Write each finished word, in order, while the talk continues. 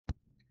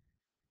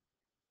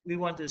we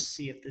want to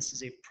see if this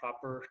is a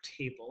proper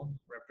table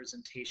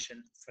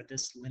representation for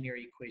this linear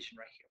equation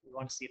right here. We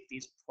want to see if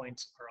these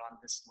points are on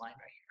this line right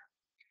here.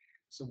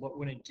 So what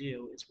we're going to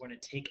do is we're going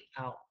to take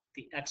out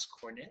the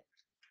x-coordinate,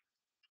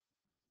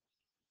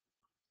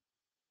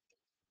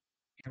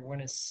 and we're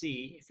going to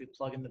see if we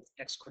plug in the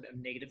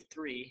x-coordinate of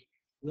 -3,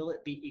 will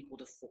it be equal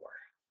to 4?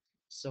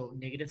 So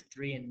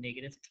 -3 and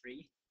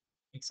 -3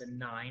 makes a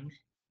 9.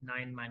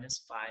 9 minus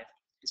 5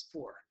 is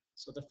 4.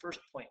 So the first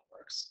point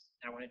works.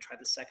 Now we're going to try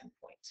the second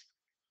point.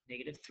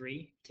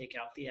 -3, take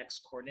out the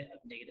x-coordinate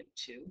of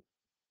 -2,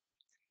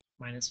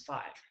 minus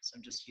 5. So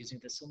I'm just using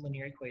this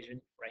linear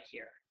equation right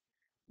here.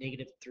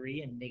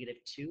 -3 and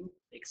 -2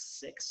 makes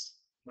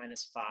 6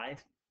 minus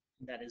 5,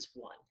 and that is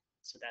 1.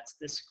 So that's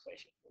this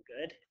equation. We're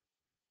good.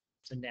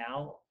 So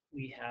now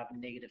we have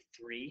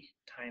 -3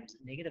 times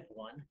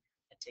 -1.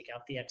 I take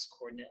out the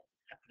x-coordinate.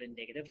 I put in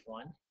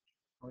 -1. I'm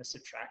going to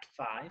subtract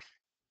 5.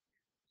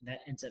 And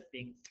that ends up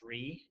being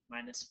 3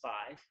 minus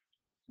 5.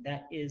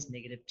 That is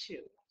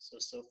 -2.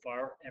 So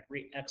far,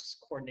 every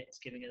x-coordinate is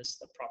giving us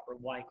the proper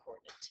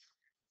y-coordinate.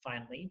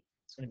 Finally,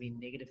 it's going to be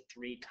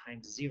 -3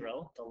 times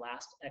 0, the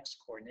last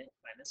x-coordinate,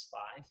 minus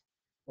 5.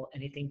 Well,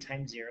 anything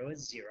times 0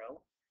 is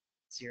 0.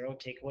 0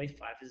 take away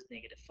 5 is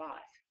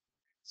 -5.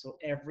 So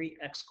every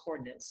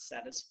x-coordinate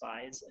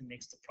satisfies and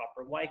makes the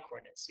proper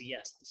y-coordinate. So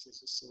yes, this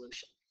is a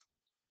solution.